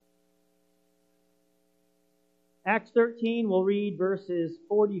Acts 13, we'll read verses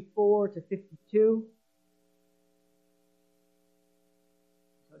 44 to 52.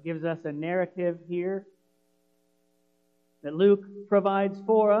 So it gives us a narrative here that Luke provides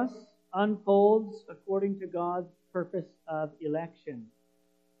for us, unfolds according to God's purpose of election.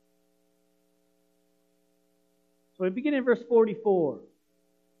 So we begin in verse 44.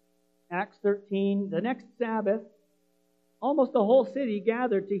 Acts 13, the next Sabbath, almost the whole city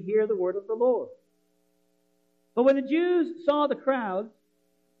gathered to hear the word of the Lord. But when the Jews saw the crowds,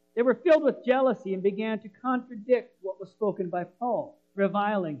 they were filled with jealousy and began to contradict what was spoken by Paul,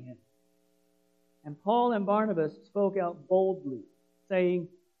 reviling him. And Paul and Barnabas spoke out boldly, saying,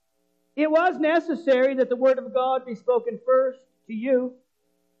 "It was necessary that the word of God be spoken first to you,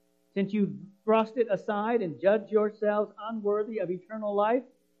 since you thrust it aside and judge yourselves unworthy of eternal life.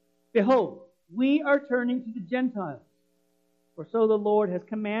 Behold, we are turning to the Gentiles. For so the Lord has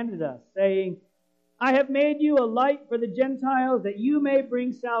commanded us, saying, I have made you a light for the Gentiles, that you may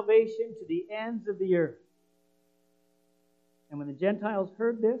bring salvation to the ends of the earth." And when the Gentiles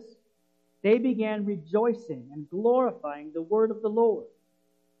heard this, they began rejoicing and glorifying the word of the Lord.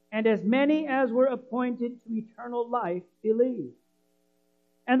 And as many as were appointed to eternal life believed.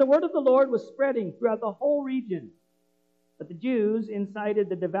 And the word of the Lord was spreading throughout the whole region. But the Jews incited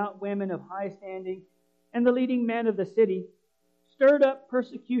the devout women of high standing and the leading men of the city, stirred up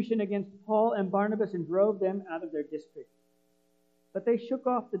persecution against Paul and Barnabas, and drove them out of their district. But they shook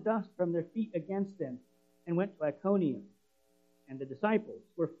off the dust from their feet against them and went to Iconium. And the disciples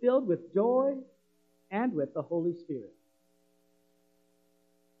were filled with joy and with the Holy Spirit.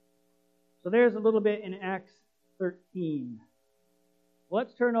 So there's a little bit in Acts 13.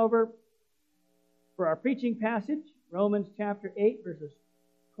 Let's turn over for our preaching passage, Romans chapter 8, verses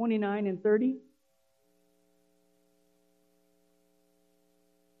 29 and 30.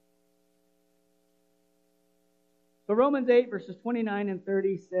 So Romans 8, verses 29 and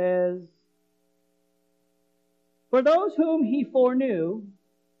 30 says, "For those whom he foreknew,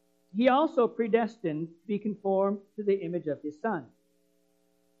 he also predestined to be conformed to the image of his Son,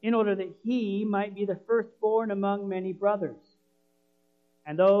 in order that he might be the firstborn among many brothers.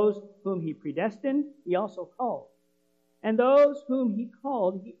 And those whom he predestined, he also called. And those whom he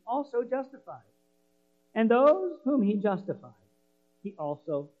called, he also justified. And those whom he justified, he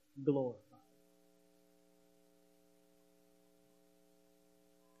also glorified."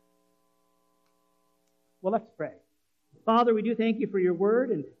 Well, let's pray. Father, we do thank you for your word,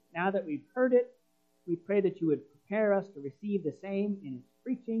 and now that we've heard it, we pray that you would prepare us to receive the same in its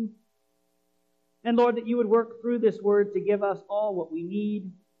preaching. And Lord, that you would work through this word to give us all what we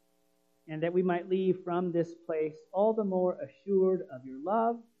need, and that we might leave from this place all the more assured of your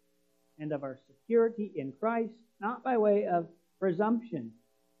love and of our security in Christ, not by way of presumption,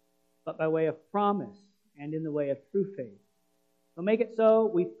 but by way of promise and in the way of true faith. So make it so,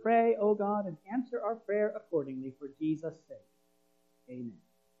 we pray, O God, and answer our prayer accordingly for Jesus' sake. Amen.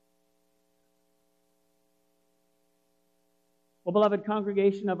 Well, beloved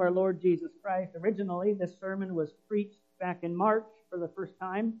congregation of our Lord Jesus Christ, originally this sermon was preached back in March for the first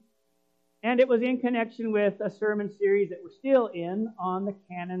time, and it was in connection with a sermon series that we're still in on the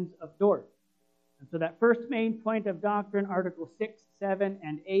canons of Dort. And so that first main point of doctrine, Article 6, 7,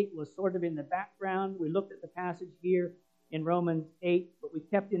 and 8, was sort of in the background. We looked at the passage here in Romans 8, but we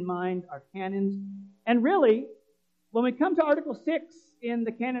kept in mind our canons. And really, when we come to Article 6 in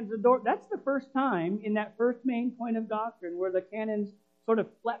the canons of Dort, that's the first time in that first main point of doctrine where the canons sort of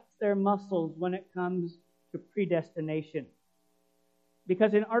flex their muscles when it comes to predestination.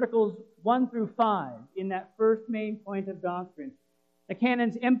 Because in Articles 1 through 5, in that first main point of doctrine, the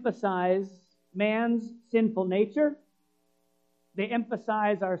canons emphasize man's sinful nature. They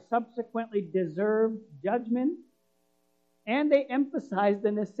emphasize our subsequently deserved judgment. And they emphasize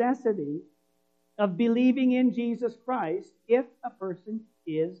the necessity of believing in Jesus Christ if a person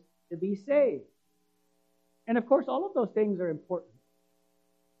is to be saved. And of course, all of those things are important.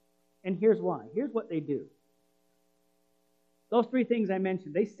 And here's why. Here's what they do. Those three things I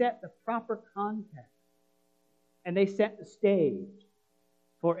mentioned, they set the proper context. And they set the stage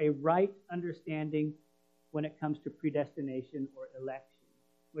for a right understanding when it comes to predestination or election,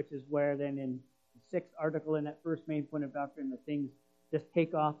 which is where then in the sixth article in that first main point of doctrine, the things just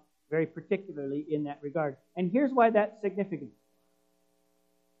take off very particularly in that regard. And here's why that's significant.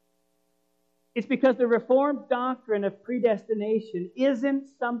 It's because the Reformed doctrine of predestination isn't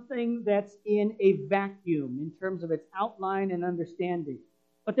something that's in a vacuum in terms of its outline and understanding.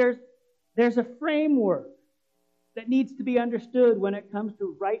 But there's a framework that needs to be understood when it comes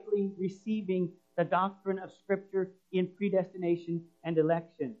to rightly receiving the doctrine of Scripture in predestination and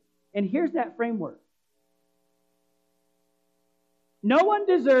election. And here's that framework. No one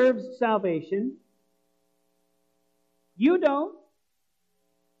deserves salvation. You don't,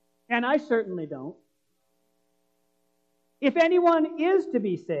 and I certainly don't. If anyone is to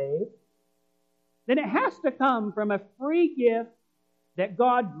be saved, then it has to come from a free gift that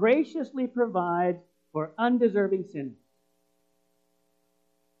God graciously provides for undeserving sinners.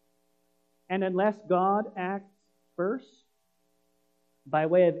 And unless God acts first by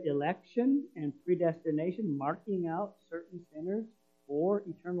way of election and predestination, marking out certain sinners for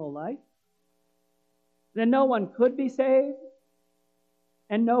eternal life, then no one could be saved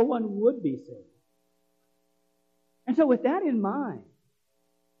and no one would be saved. And so with that in mind,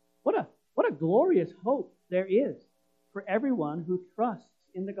 what a glorious hope there is for everyone who trusts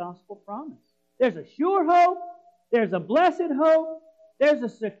in the gospel promise. There's a sure hope, there's a blessed hope, there's a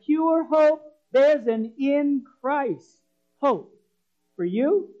secure hope, there's an in Christ hope for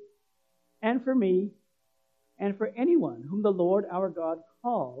you and for me and for anyone whom the Lord our God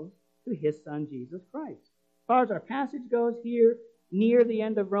calls to His Son Jesus Christ. As far as our passage goes here, near the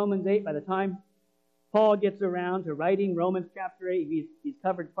end of Romans 8, by the time Paul gets around to writing Romans chapter 8, he's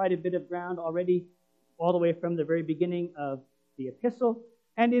covered quite a bit of ground already, all the way from the very beginning of the epistle.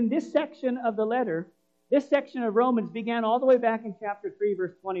 And in this section of the letter, this section of Romans began all the way back in chapter 3,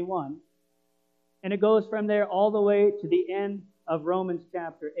 verse 21. And it goes from there all the way to the end of Romans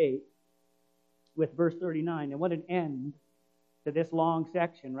chapter 8 with verse 39. And what an end to this long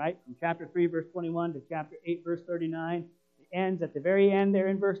section, right? From chapter 3, verse 21 to chapter 8, verse 39. It ends at the very end there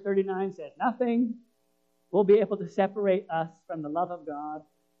in verse 39, says, nothing will be able to separate us from the love of God,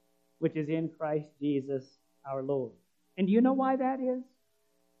 which is in Christ Jesus our Lord. And do you know why that is?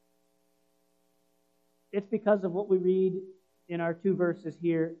 It's because of what we read in our two verses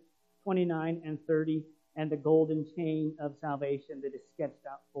here, 29 and 30, and the golden chain of salvation that is sketched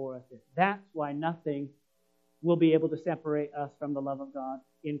out for us. That's why nothing will be able to separate us from the love of God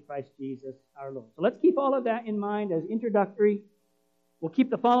in Christ Jesus our Lord. So let's keep all of that in mind as introductory. We'll keep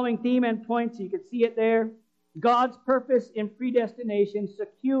the following theme and points so you can see it there. God's purpose in predestination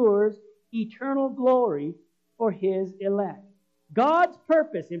secures eternal glory for His elect. God's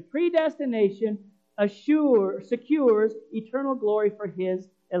purpose in predestination secures eternal glory for His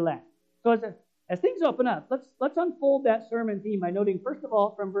elect. So as things open up, let's unfold that sermon theme by noting, first of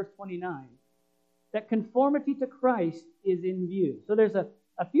all, from verse 29, that conformity to Christ is in view. So there's a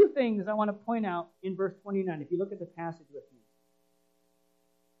few things I want to point out in verse 29, if you look at the passage with me.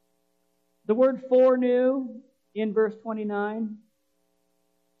 The word foreknew in verse 29,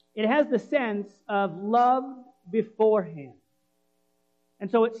 it has the sense of love beforehand. And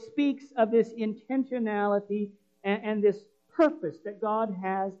so it speaks of this intentionality and this purpose that God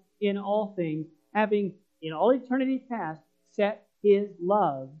has in all things, having in all eternity past set His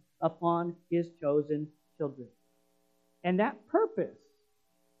love upon His chosen children. And that purpose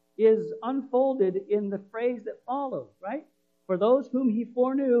is unfolded in the phrase that follows, right? For those whom He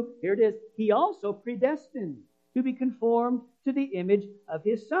foreknew, here it is, He also predestined to be conformed to the image of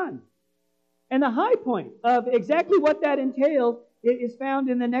His Son. And the high point of exactly what that entails is found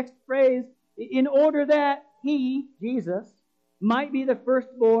in the next phrase, in order that He, Jesus, might be the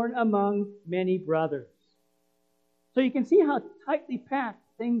firstborn among many brothers. So you can see how tightly packed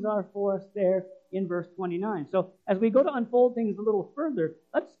things are for us there in verse 29. So as we go to unfold things a little further,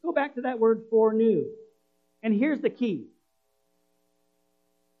 let's go back to that word foreknew. And here's the key.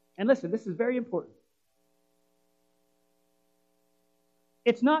 And listen, this is very important.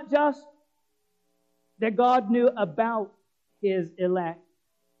 It's not just that God knew about His elect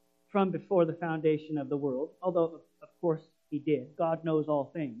from before the foundation of the world, although, of course, He did. God knows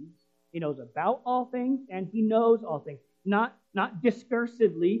all things. He knows about all things, and He knows all things. Not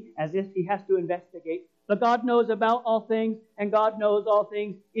discursively, as if He has to investigate, but God knows about all things, and God knows all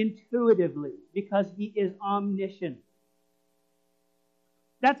things intuitively, because He is omniscient.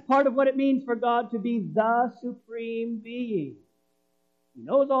 That's part of what it means for God to be the supreme being. He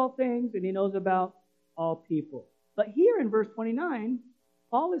knows all things, and He knows about all people. But here in verse 29,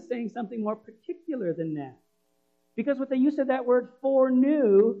 Paul is saying something more particular than that. Because with the use of that word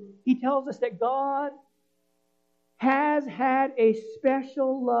foreknew, he tells us that God has had a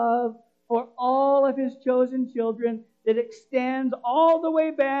special love for all of His chosen children that extends all the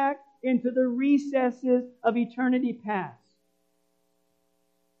way back into the recesses of eternity past.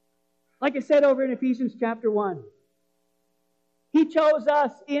 Like I said over in Ephesians chapter 1, He chose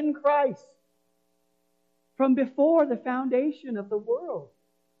us in Christ from before the foundation of the world.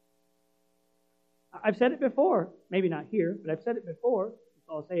 I've said it before, maybe not here, but I've said it before,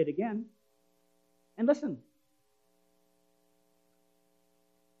 so I'll say it again. And listen,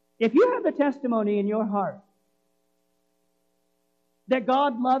 if you have the testimony in your heart that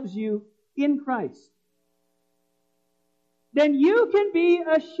God loves you in Christ, then you can be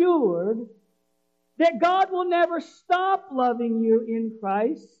assured that God will never stop loving you in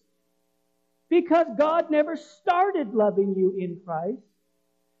Christ, because God never started loving you in Christ,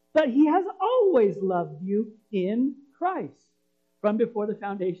 but He has always loved you in Christ from before the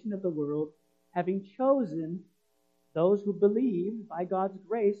foundation of the world, having chosen those who believe by God's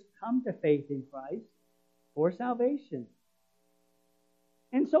grace come to faith in Christ for salvation.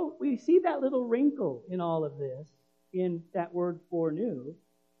 And so we see that little wrinkle in all of this, in that word foreknew.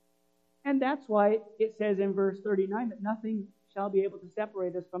 And that's why it says in verse 39 that nothing shall be able to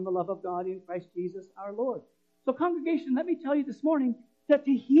separate us from the love of God in Christ Jesus our Lord. So congregation, let me tell you this morning that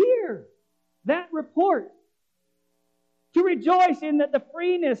to hear that report, to rejoice in that the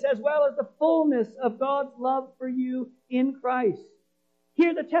freeness as well as the fullness of God's love for you in Christ,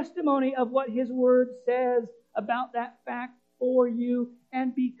 hear the testimony of what His Word says about that fact for you,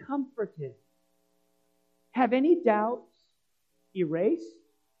 and be comforted. Have any doubts erased?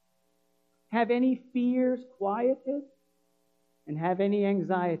 Have any fears quieted? And have any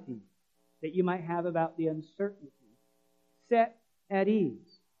anxiety that you might have about the uncertainty set at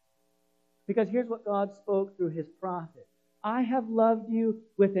ease? Because here's what God spoke through His prophet. I have loved you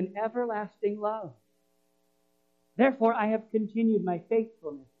with an everlasting love. Therefore, I have continued my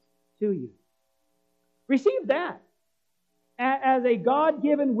faithfulness to you. Receive that as a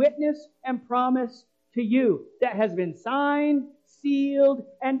God-given witness and promise to you that has been signed, sealed,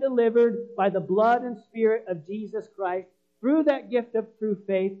 and delivered by the blood and Spirit of Jesus Christ through that gift of true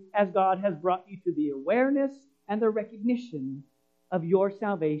faith, as God has brought you to the awareness and the recognition of your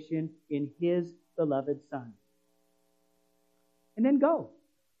salvation in His beloved Son. And then go.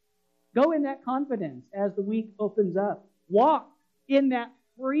 Go in that confidence as the week opens up. Walk in that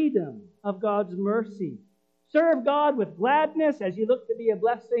freedom of God's mercy. Serve God with gladness as you look to be a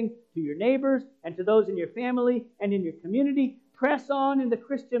blessing to your neighbors and to those in your family and in your community. Press on in the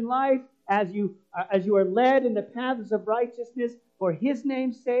Christian life as you are led in the paths of righteousness for His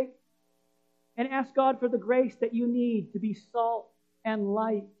name's sake. And ask God for the grace that you need to be salt and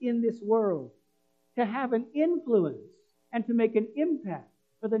light in this world, to have an influence and to make an impact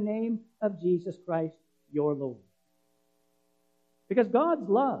for the name of Jesus Christ, your Lord. Because God's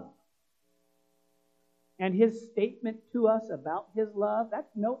love and His statement to us about His love,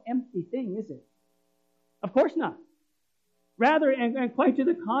 that's no empty thing, is it? Of course not. Rather, and quite to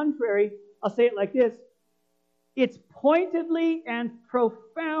the contrary, I'll say it like this, it's pointedly and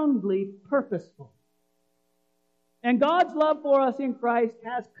profoundly purposeful. And God's love for us in Christ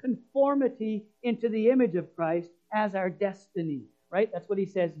has conformity into the image of Christ as our destiny, right? That's what He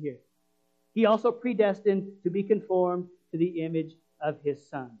says here. He also predestined to be conformed to the image of His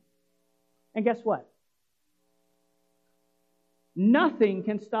Son. And guess what? Nothing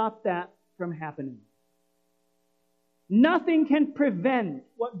can stop that from happening. Nothing can prevent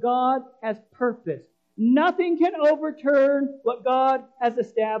what God has purposed. Nothing can overturn what God has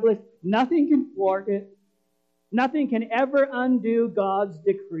established. Nothing can thwart it. Nothing can ever undo God's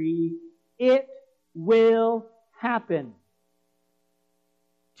decree. It will happen.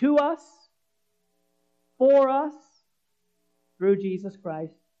 To us, for us, through Jesus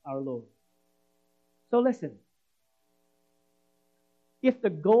Christ our Lord. So listen. If the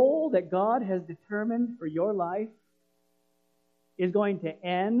goal that God has determined for your life is going to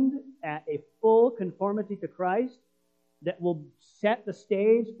end at a full conformity to Christ that will set the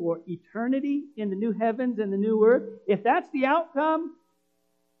stage for eternity in the new heavens and the new earth, if that's the outcome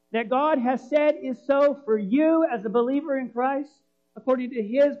that God has said is so for you as a believer in Christ, according to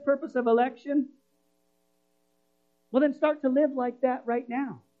His purpose of election, well, then start to live like that right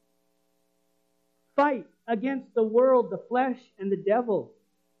now. Fight against the world, the flesh, and the devil.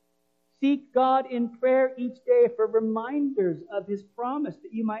 Seek God in prayer each day for reminders of His promise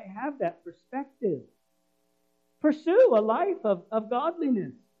that you might have that perspective. Pursue a life of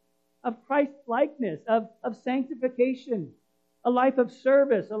godliness, of Christ-likeness, of sanctification, a life of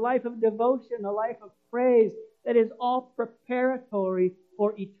service, a life of devotion, a life of praise that is all preparatory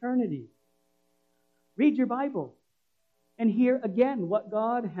for eternity. Read your Bible and hear again what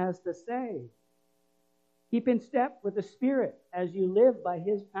God has to say. Keep in step with the Spirit as you live by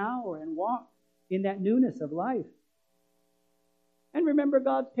His power and walk in that newness of life. And remember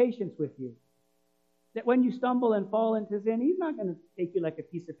God's patience with you. That when you stumble and fall into sin, He's not going to take you like a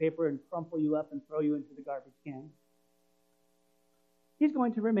piece of paper and crumple you up and throw you into the garbage can. He's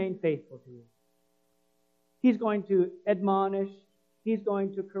going to remain faithful to you. He's going to admonish. He's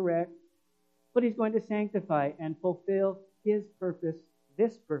going to correct. But He's going to sanctify and fulfill His purpose,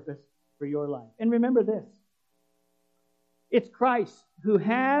 this purpose, for your life. And remember this. It's Christ who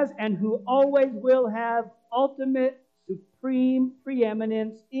has and who always will have ultimate, supreme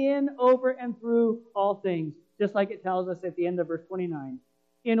preeminence in, over, and through all things. Just like it tells us at the end of verse 29.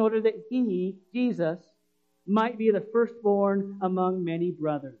 In order that He, Jesus, might be the firstborn among many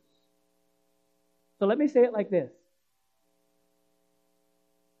brothers. So let me say it like this.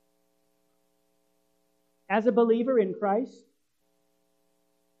 As a believer in Christ,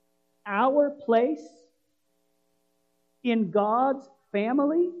 our place in God's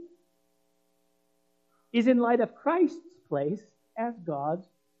family is in light of Christ's place as God's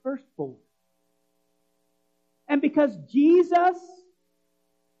firstborn. And because Jesus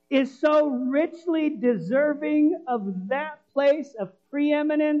is so richly deserving of that place of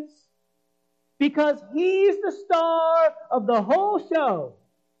preeminence, because He's the star of the whole show,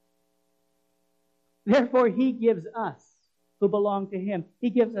 therefore He gives us, who belong to Him, He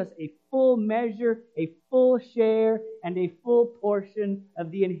gives us a full measure, a full share, and a full portion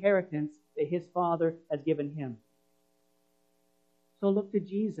of the inheritance that His Father has given Him. So look to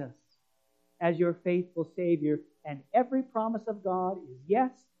Jesus as your faithful Savior, and every promise of God is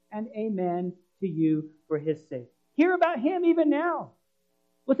yes and amen to you for His sake. Hear about Him even now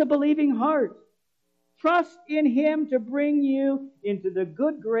with a believing heart. Trust in Him to bring you into the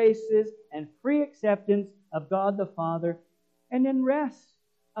good graces and free acceptance of God the Father, and then rest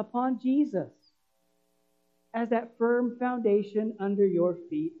upon Jesus as that firm foundation under your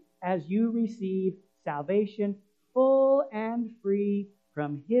feet as you receive salvation full and free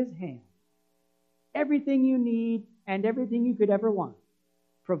from His hand. Everything you need and everything you could ever want,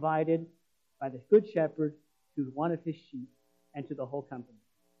 provided by the Good Shepherd to one of His sheep and to the whole company.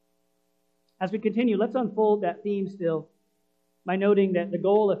 As we continue, let's unfold that theme still by noting that the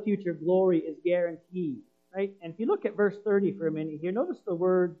goal of future glory is guaranteed, right? And if you look at verse 30 for a minute here, notice the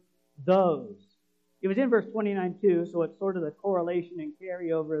word those. It was in verse 29 too, so it's sort of the correlation and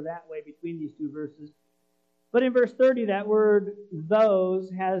carryover that way between these two verses. But in verse 30, that word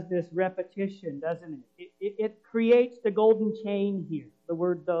those has this repetition, doesn't it? It creates the golden chain here, the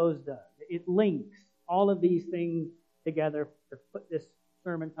word those does. It links all of these things together to put this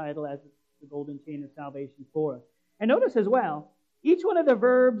sermon title as the golden chain of salvation for us. And notice as well, each one of the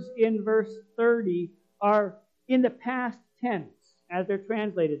verbs in verse 30 are in the past tense as they're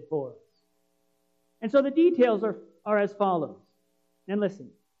translated for us. And so the details are as follows. And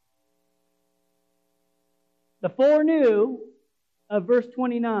listen. The foreknew of verse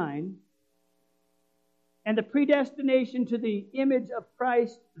 29 and the predestination to the image of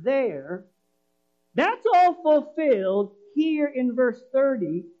Christ there, that's all fulfilled here in verse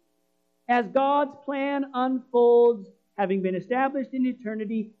 30 as God's plan unfolds, having been established in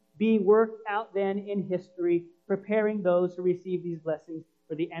eternity, being worked out then in history, preparing those who receive these blessings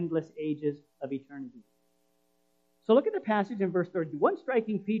for the endless ages of eternity. So look at the passage in verse 30. One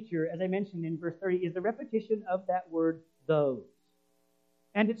striking feature, as I mentioned in verse 30, is the repetition of that word, those.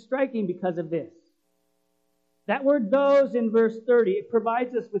 And it's striking because of this. That word, those, in verse 30, it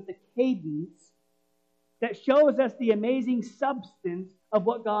provides us with the cadence that shows us the amazing substance of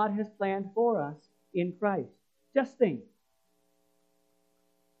what God has planned for us in Christ. Just think.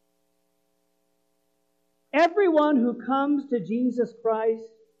 Everyone who comes to Jesus Christ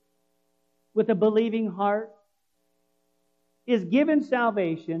with a believing heart is given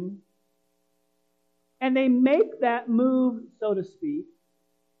salvation, and they make that move, so to speak,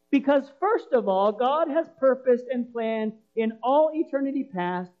 because first of all, God has purposed and planned in all eternity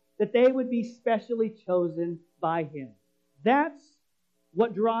past that they would be specially chosen by Him. That's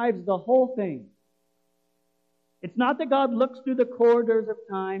what drives the whole thing. It's not that God looks through the corridors of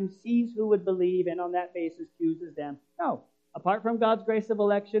time, sees who would believe, and on that basis chooses them. No. Apart from God's grace of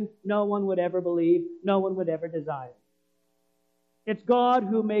election, no one would ever believe, no one would ever desire. It's God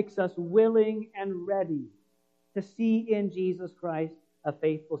who makes us willing and ready to see in Jesus Christ a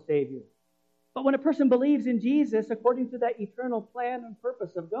faithful Savior. But when a person believes in Jesus according to that eternal plan and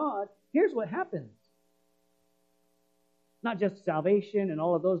purpose of God, here's what happens. Not just salvation and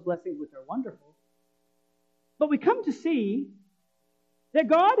all of those blessings which are wonderful, but we come to see that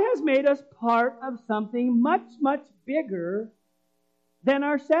God has made us part of something much, much bigger than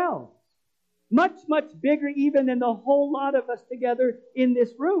ourselves. Much, much bigger even than the whole lot of us together in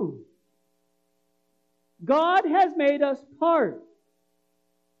this room. God has made us part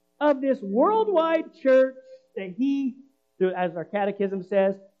of this worldwide church that He, as our catechism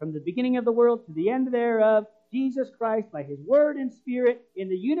says, from the beginning of the world to the end thereof, Jesus Christ, by His Word and Spirit, in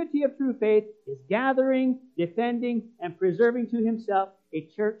the unity of true faith, is gathering, defending, and preserving to Himself a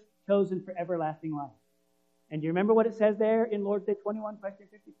church chosen for everlasting life. And do you remember what it says there in Lord's Day 21, question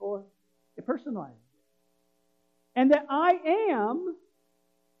 54? It personalizes it. and that I am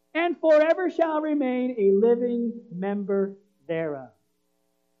and forever shall remain a living member thereof.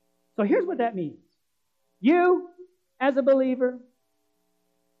 So here's what that means. You, as a believer,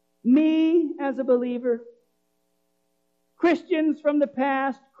 me, as a believer, Christians from the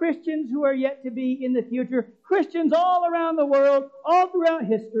past, Christians who are yet to be in the future, Christians all around the world, all throughout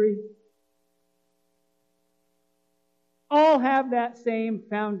history, all have that same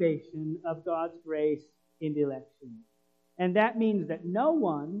foundation of God's grace in election. And that means that no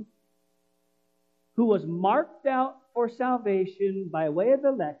one who was marked out for salvation by way of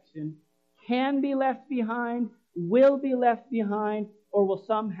election can be left behind, will be left behind, or will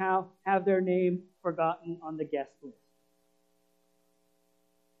somehow have their name forgotten on the guest list.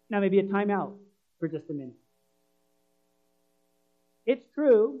 Now, maybe a timeout for just a minute. It's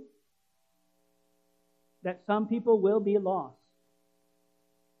true that some people will be lost.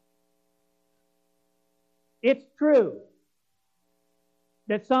 It's true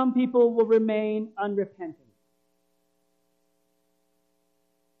that some people will remain unrepentant.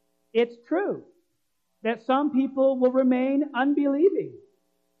 It's true that some people will remain unbelieving.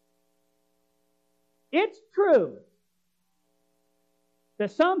 It's true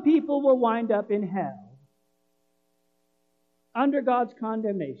that some people will wind up in hell under God's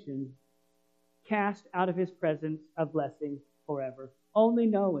condemnation, cast out of His presence of blessing forever, only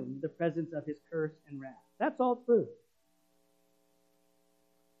knowing the presence of His curse and wrath. That's all true.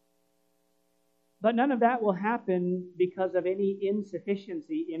 But none of that will happen because of any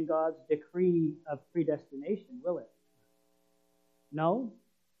insufficiency in God's decree of predestination, will it? No,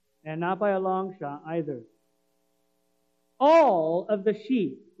 and not by a long shot either. All of the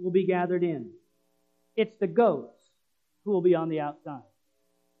sheep will be gathered in. It's the goats who will be on the outside.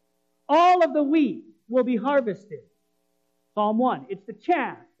 All of the wheat will be harvested. Psalm 1, it's the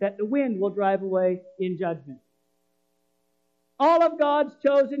chaff that the wind will drive away in judgment. All of God's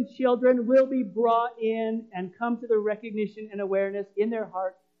chosen children will be brought in and come to the recognition and awareness in their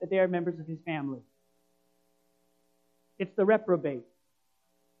heart that they are members of His family. It's the reprobate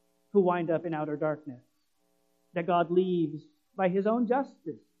who wind up in outer darkness, that God leaves by His own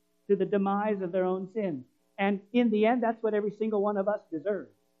justice to the demise of their own sin. And in the end, that's what every single one of us deserves.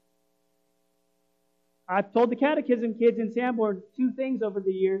 I've told the catechism kids in Sanborn 2 things over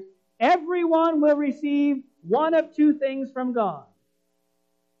the years. Everyone will receive one of 2 things from God.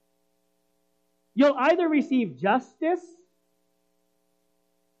 You'll either receive justice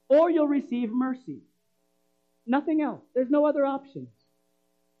or you'll receive mercy. Nothing else. There's no other options.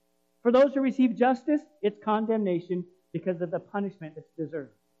 For those who receive justice, it's condemnation because of the punishment that's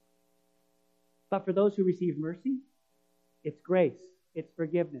deserved. But for those who receive mercy, it's grace, it's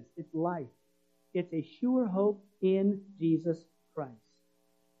forgiveness, it's life. It's a sure hope in Jesus Christ.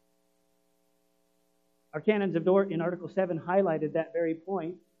 Our Canons of Dort in Article 7 highlighted that very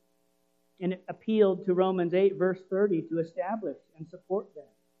point, and it appealed to Romans 8, verse 30 to establish and support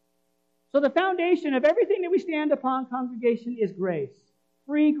that. So the foundation of everything that we stand upon, congregation, is grace.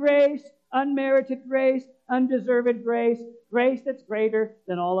 Free grace, unmerited grace, undeserved grace, grace that's greater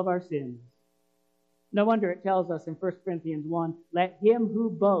than all of our sins. No wonder it tells us in 1 Corinthians 1, let him who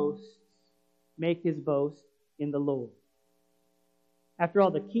boasts make his boast in the Lord. After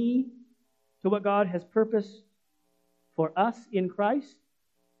all, the key to what God has purposed for us in Christ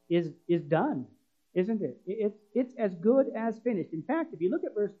is done, isn't it? It's as good as finished. In fact, if you look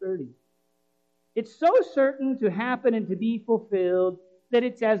at verse 30, it's so certain to happen and to be fulfilled that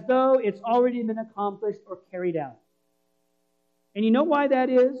it's as though it's already been accomplished or carried out. And you know why that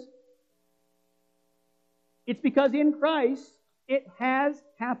is? It's because in Christ, it has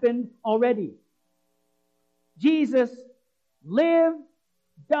happened already. Jesus lived,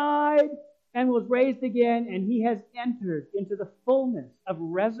 died, and was raised again, and He has entered into the fullness of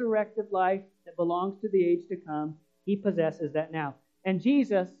resurrected life that belongs to the age to come. He possesses that now. And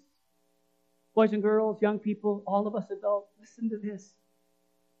Jesus, boys and girls, young people, all of us adults, listen to this.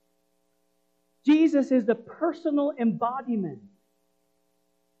 Jesus is the personal embodiment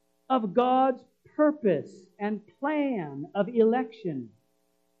of God's purpose and plan of election.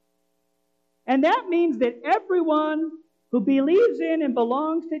 And that means that everyone who believes in and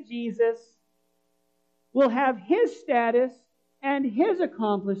belongs to Jesus will have His status and His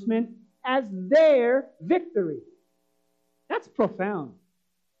accomplishment as their victory. That's profound.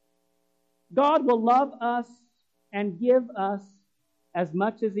 God will love us and give us as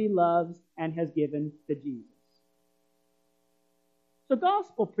much as He loves and has given to Jesus. So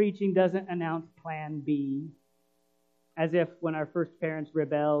gospel preaching doesn't announce plan B, as if when our first parents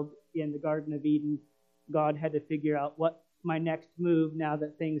rebelled in the Garden of Eden, God had to figure out what's my next move now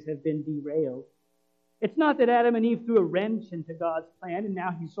that things have been derailed. It's not that Adam and Eve threw a wrench into God's plan and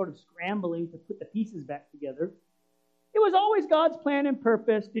now he's sort of scrambling to put the pieces back together. It was always God's plan and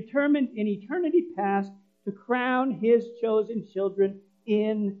purpose, determined in eternity past, to crown his chosen children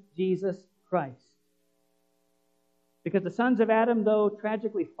in Jesus Christ. Because the sons of Adam, though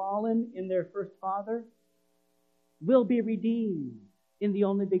tragically fallen in their first father, will be redeemed in the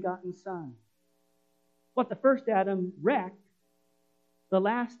only begotten Son. What the first Adam wrecked, the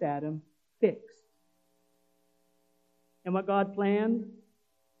last Adam fixed. And what God planned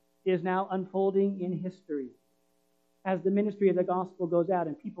is now unfolding in history as the ministry of the gospel goes out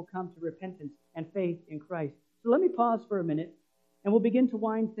and people come to repentance and faith in Christ. So let me pause for a minute and we'll begin to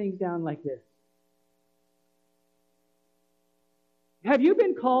wind things down like this. Have you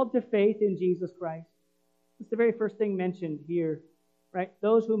been called to faith in Jesus Christ? It's the very first thing mentioned here, right?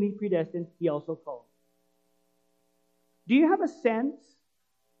 Those whom he predestined, he also called. Do you have a sense,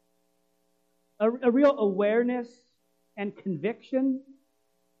 a real awareness and conviction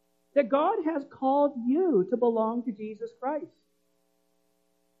that God has called you to belong to Jesus Christ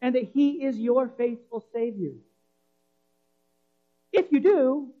and that he is your faithful Savior? If you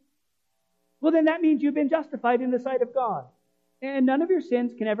do, well, then that means you've been justified in the sight of God. And none of your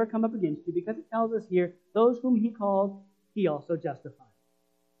sins can ever come up against you because it tells us here, those whom he called, he also justified.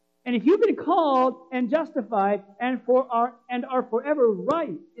 And if you've been called and justified and are forever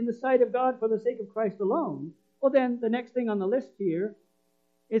right in the sight of God for the sake of Christ alone, well then the next thing on the list here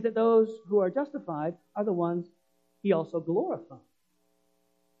is that those who are justified are the ones he also glorified.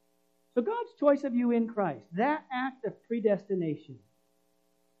 So God's choice of you in Christ, that act of predestination,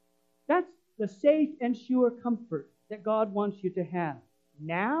 that's the safe and sure comfort that God wants you to have.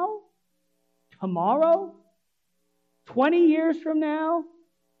 Now? Tomorrow? 20 years from now?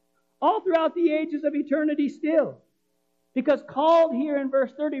 All throughout the ages of eternity still. Because called here in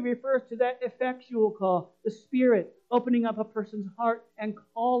verse 30 refers to that effectual call, the Spirit opening up a person's heart and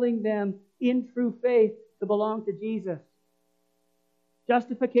calling them in true faith to belong to Jesus.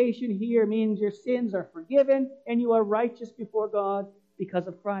 Justification here means your sins are forgiven and you are righteous before God because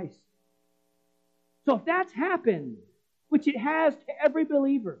of Christ. So if that's happened, which it has to every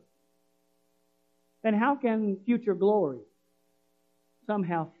believer, then how can future glory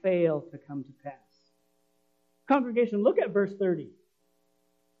somehow fail to come to pass? Congregation, look at verse 30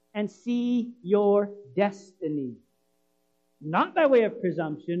 and see your destiny. Not by way of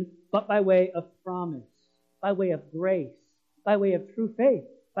presumption, but by way of promise, by way of grace, by way of true faith,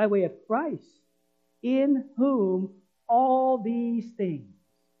 by way of Christ, in whom all these things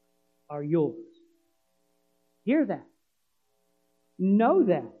are yours. Hear that. Know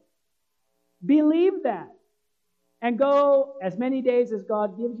that. Believe that. And go as many days as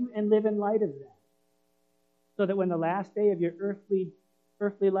God gives you and live in light of that. So that when the last day of your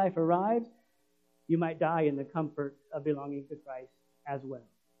earthly life arrives, you might die in the comfort of belonging to Christ as well.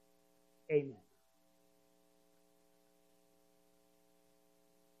 Amen.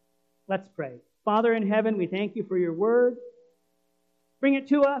 Let's pray. Father in heaven, we thank you for your word. Bring it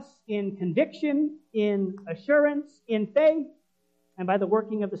to us in conviction, in assurance, in faith, and by the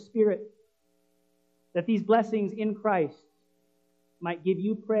working of the Spirit, that these blessings in Christ might give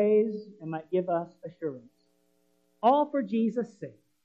you praise and might give us assurance. All for Jesus' sake.